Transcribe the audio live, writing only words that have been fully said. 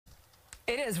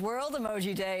It is World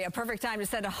Emoji Day, a perfect time to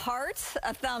send a heart,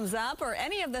 a thumbs up, or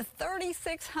any of the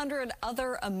 3,600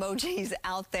 other emojis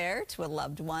out there to a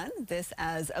loved one. This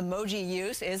as emoji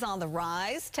use is on the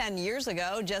rise. 10 years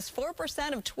ago, just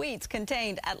 4% of tweets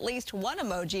contained at least one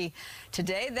emoji.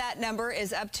 Today, that number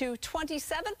is up to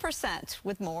 27%.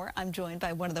 With more, I'm joined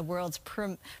by one of the world's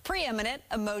preeminent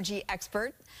emoji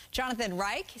expert, Jonathan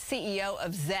Reich, CEO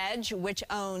of Zedge, which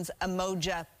owns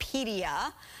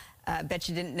Emojipedia. Bet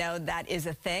you didn't know that is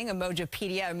a thing,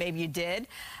 Emojipedia, or maybe you did.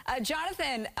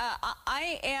 Jonathan,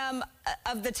 I am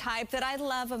of the type that I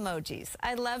love emojis.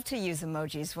 I love to use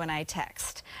emojis when I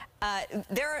text.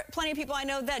 There are plenty of people I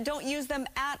know that don't use them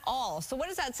at all. So what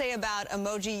does that say about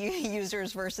emoji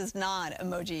users versus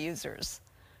non-emoji users?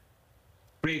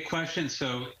 Great question.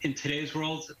 So in today's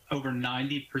world, over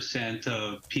 90%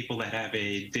 of people that have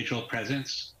a digital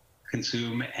presence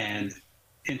consume and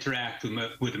interact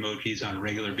with emojis on a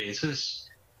regular basis.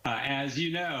 As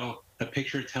you know, a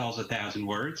picture tells 1,000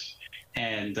 words,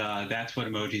 and that's what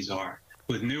emojis are,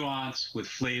 with nuance, with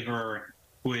flavor,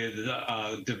 with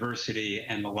diversity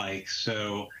and the like.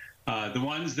 So the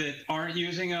ones that aren't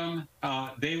using them,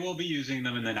 they will be using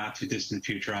them in the not too distant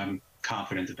future. I'm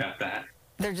confident about that.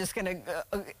 They're just going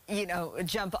to,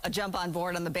 jump on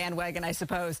board on the bandwagon, I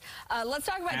suppose. Let's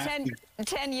talk about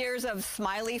 10 years of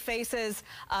smiley faces.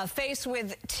 Face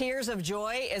with tears of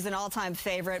joy is an all-time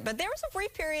favorite. But there was a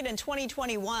brief period in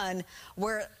 2021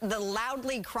 where the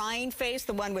loudly crying face,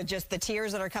 the one with just the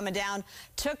tears that are coming down,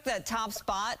 took the top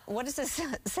spot. What does this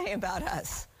say about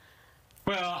us?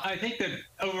 Well, I think that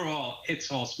overall,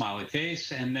 it's all smiley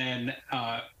face. And then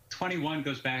 21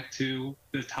 goes back to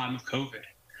the time of COVID.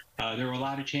 There were a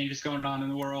lot of changes going on in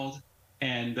the world,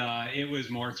 and it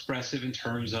was more expressive in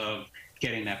terms of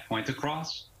getting that point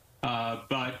across.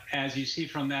 But as you see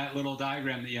from that little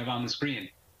diagram that you have on the screen,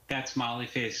 that smiley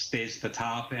face stays at the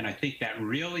top, and I think that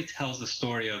really tells the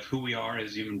story of who we are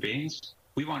as human beings.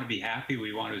 We want to be happy.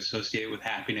 We want to associate with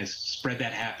happiness, spread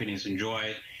that happiness and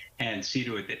joy, and see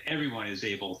to it that everyone is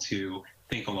able to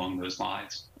think along those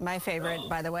lines. My favorite,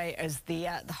 by the way, is the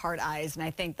heart eyes, and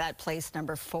I think that placed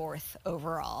number 4th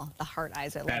overall. The heart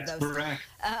eyes, I love those. That's correct.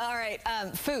 All right,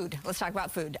 food. Let's talk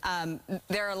about food.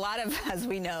 There are a lot of, as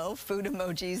we know, food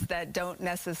emojis that don't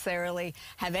necessarily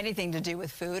have anything to do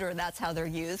with food, or that's how they're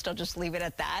used. I'll just leave it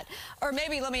at that. Or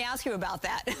maybe let me ask you about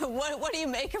that. What do you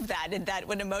make of that? That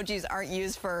when emojis aren't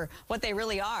used for what they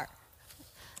really are?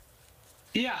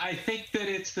 Yeah, I think that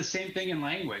it's the same thing in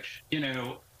language. You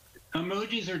know,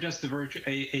 emojis are just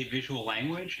a visual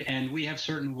language, and we have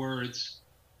certain words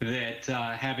that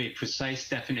have a precise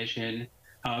definition,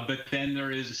 but then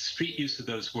there is street use of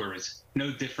those words,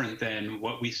 no different than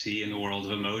what we see in the world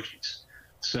of emojis.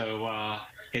 So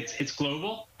it's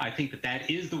global. I think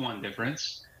that is the one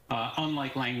difference,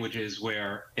 unlike languages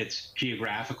where it's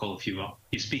geographical, if you will.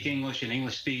 You speak English in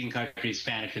English-speaking countries,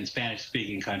 Spanish in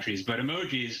Spanish-speaking countries, but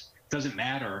emojis doesn't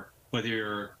matter whether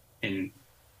you're in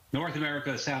North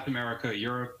America, South America,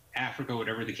 Europe, Africa,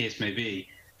 whatever the case may be.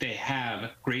 They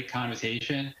have great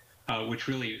connotation, which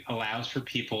really allows for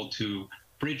people to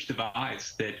bridge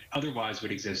divides that otherwise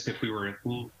would exist if we were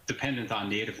dependent on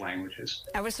native languages.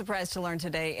 I was surprised to learn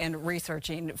today in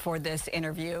researching for this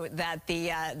interview that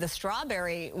the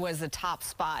strawberry was the top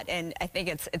spot, and I think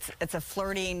it's a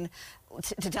flirting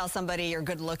to tell somebody you're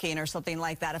good looking or something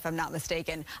like that, if I'm not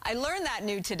mistaken. I learned that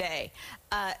new today,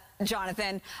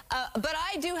 Jonathan, but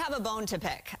I do have a bone to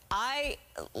pick. I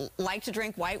like to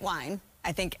drink white wine.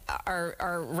 I think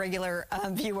our regular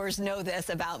viewers know this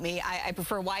about me. I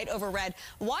prefer white over red.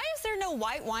 Why is there no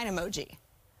white wine emoji?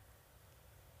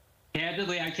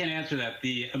 Candidly, I can't answer that.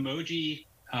 The emoji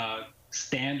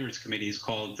standards committee is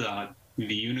called the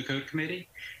Unicode Committee,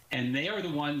 and they are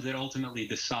the ones that ultimately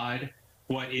decide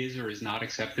what is or is not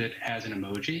accepted as an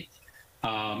emoji.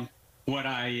 What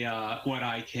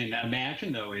I can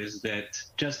imagine, though, is that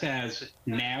just as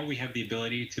now we have the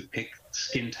ability to pick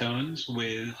skin tones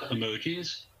with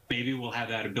emojis, maybe we'll have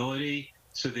that ability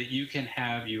so that you can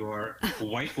have your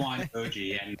white wine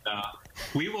emoji, and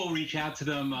we will reach out to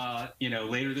them,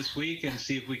 later this week and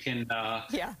see if we can,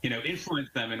 influence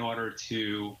them in order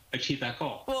to achieve that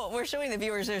goal. Well, we're showing the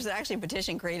viewers there's actually a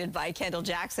petition created by Kendall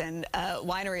Jackson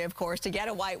Winery, of course, to get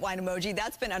a white wine emoji.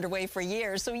 That's been underway for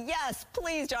years. So yes,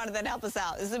 please, Jonathan, help us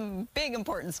out. This is big,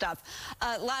 important stuff.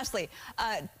 Lastly,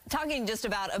 talking just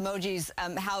about emojis,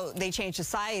 how they change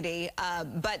society,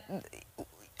 but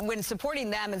when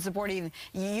supporting them and supporting,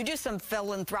 you do some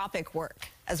philanthropic work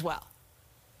as well.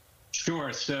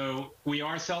 Sure. So we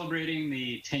are celebrating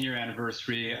the 10-year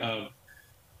anniversary of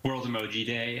World Emoji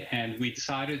Day, and we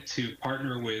decided to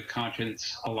partner with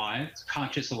Conscious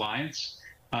Alliance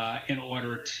in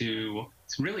order to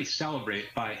really celebrate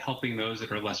by helping those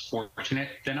that are less fortunate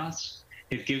than us.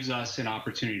 It gives us an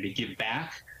opportunity to give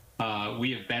back.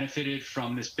 We have benefited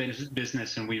from this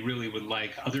business, and we really would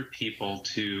like other people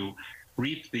to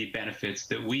reap the benefits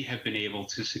that we have been able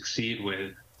to succeed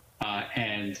with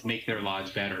and make their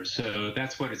lives better. So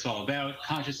that's what it's all about.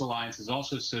 Conscious Alliance has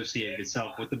also associated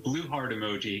itself with the blue heart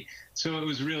emoji. So it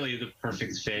was really the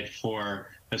perfect fit for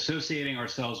associating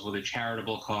ourselves with a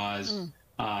charitable cause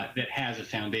that has a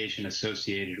foundation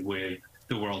associated with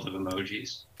the world of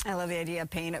emojis. I love the idea of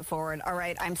paying it forward. All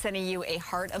right, I'm sending you a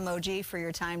heart emoji for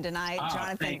your time tonight.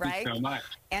 Jonathan Reich thank you so much.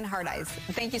 And heart eyes.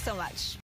 Thank you so much.